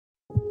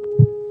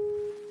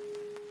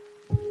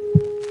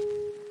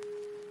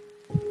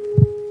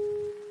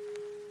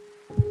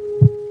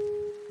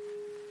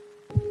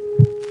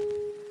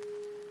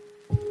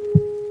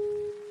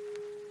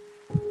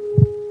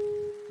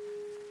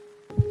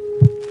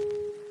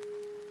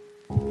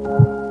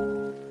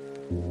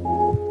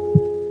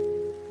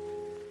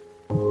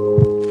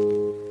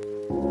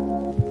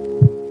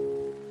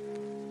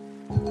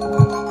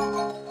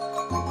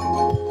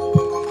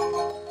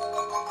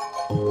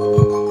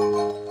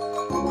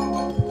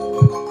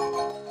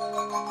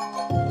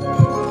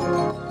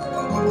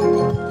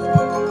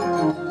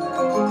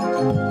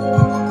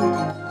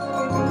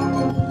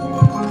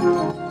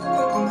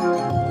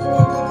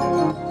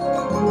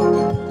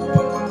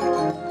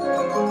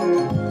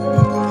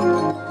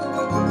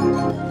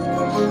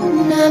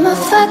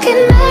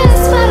fucking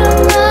mess, but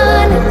I'm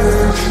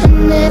honest. I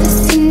never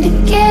seem to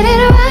get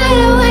it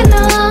right when I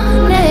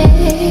want it.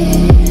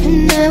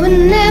 And I would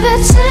never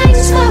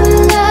change for a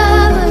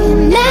lover. You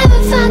never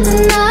find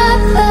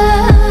another.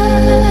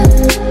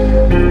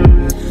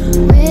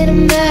 When I'm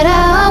mad,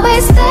 I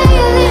always stay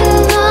a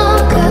little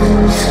longer.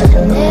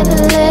 I never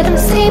let them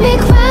see me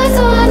cry,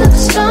 so I look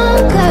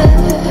stronger.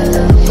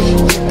 You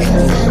can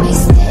find me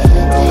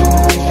standing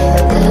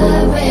in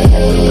the rain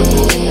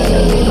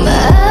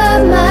of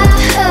my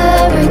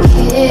hurricane.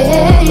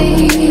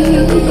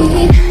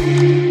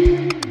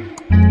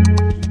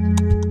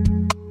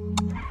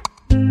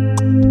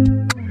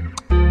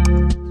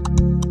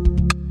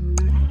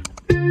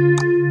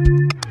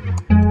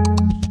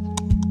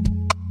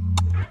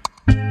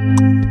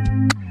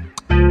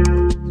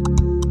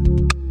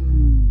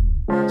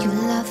 You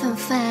love and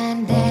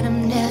find that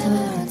I'm never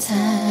on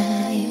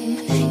time.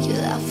 You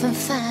love and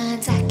find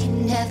I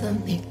can never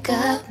make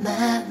up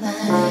my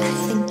mind. I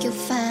think you'll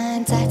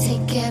find I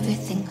take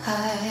everything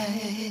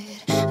hard.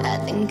 I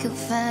think you'll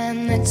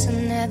find that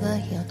you'll never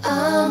heal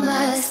all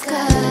my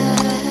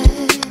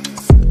scars.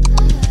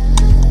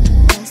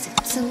 Was it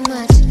too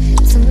much,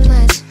 too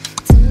much,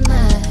 too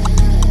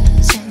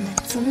much? Am I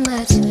too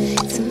much,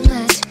 too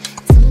much,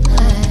 too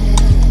much?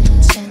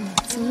 Am I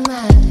too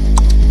much?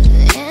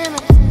 Am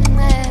I too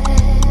much?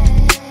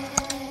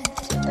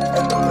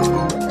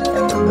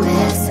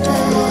 Whisper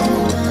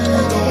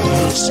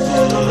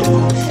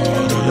on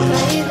it,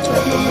 right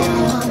when I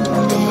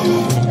want it.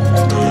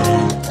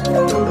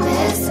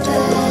 Whisper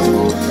on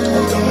it.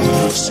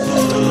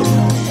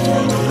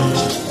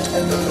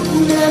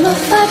 I'm a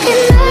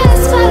fucking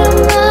mess, but I'm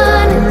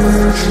honest.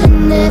 I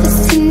never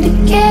seem to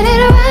get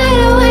it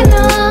right when I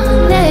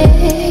want it.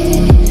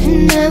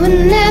 And I would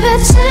never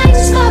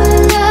change for a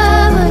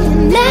lover. You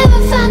never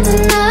find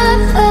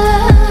another.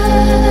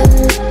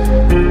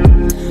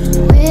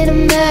 When I'm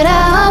mad, I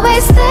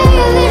always stay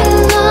a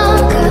little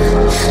longer.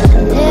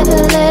 I never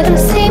let them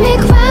see me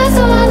cry,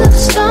 so I look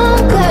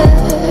stronger.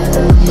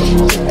 You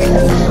can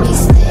find me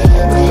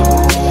standing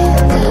in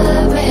the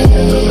rain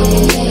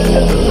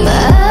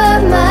of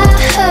my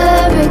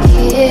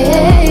hurricane.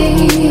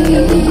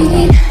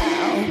 I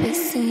always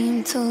seem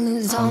to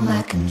lose all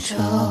my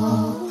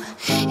control.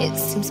 It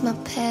seems my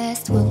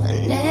past will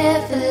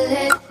never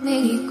let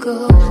me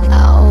go.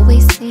 I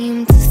always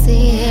seem to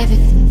say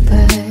everything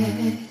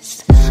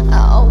first. I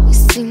always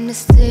seem to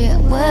say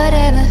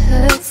whatever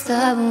hurts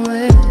the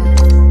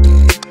worst.